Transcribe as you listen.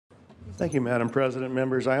Thank you, Madam President.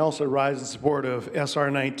 Members, I also rise in support of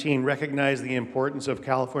SR 19, recognize the importance of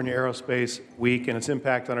California Aerospace Week and its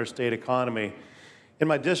impact on our state economy. In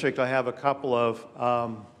my district, I have a couple of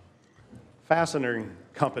fastener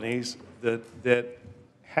companies that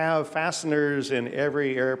have fasteners in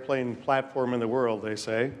every airplane platform in the world, they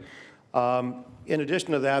say. In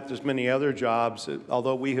addition to that, there's many other jobs.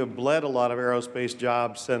 Although we have bled a lot of aerospace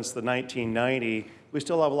jobs since the 1990s, we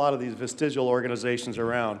still have a lot of these vestigial organizations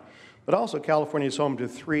around. But also, California is home to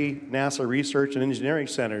 3 NASA research and engineering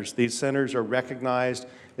centers. These centers are recognized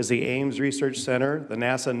as the Ames Research Center, the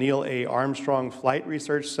NASA Neil A. Armstrong Flight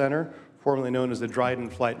Research Center, formerly known as the Dryden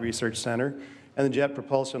Flight Research Center, and the Jet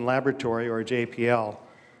Propulsion Laboratory, or JPL.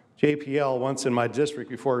 JPL, once in my district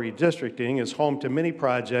before redistricting, is home to many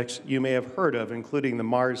projects you may have heard of, including the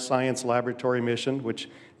Mars Science Laboratory mission, which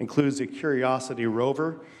includes the Curiosity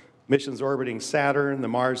rover, missions orbiting Saturn, the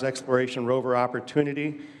Mars Exploration Rover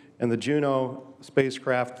Opportunity, and the Juno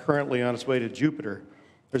spacecraft currently on its way to Jupiter.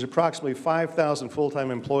 There's approximately 5,000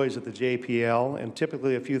 full-time employees at the JPL and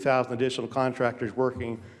typically a few thousand additional contractors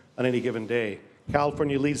working on any given day.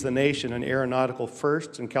 California leads the nation in aeronautical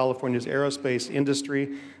firsts, and California's aerospace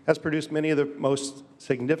industry has produced many of the most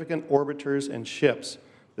significant orbiters and ships.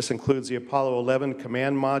 This includes the Apollo 11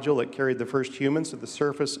 command module that carried the first humans to the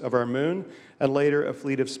surface of our moon, and later a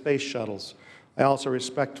fleet of space shuttles. I also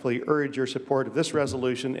respectfully urge your support of this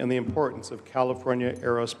resolution and the importance of California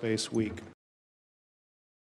Aerospace Week.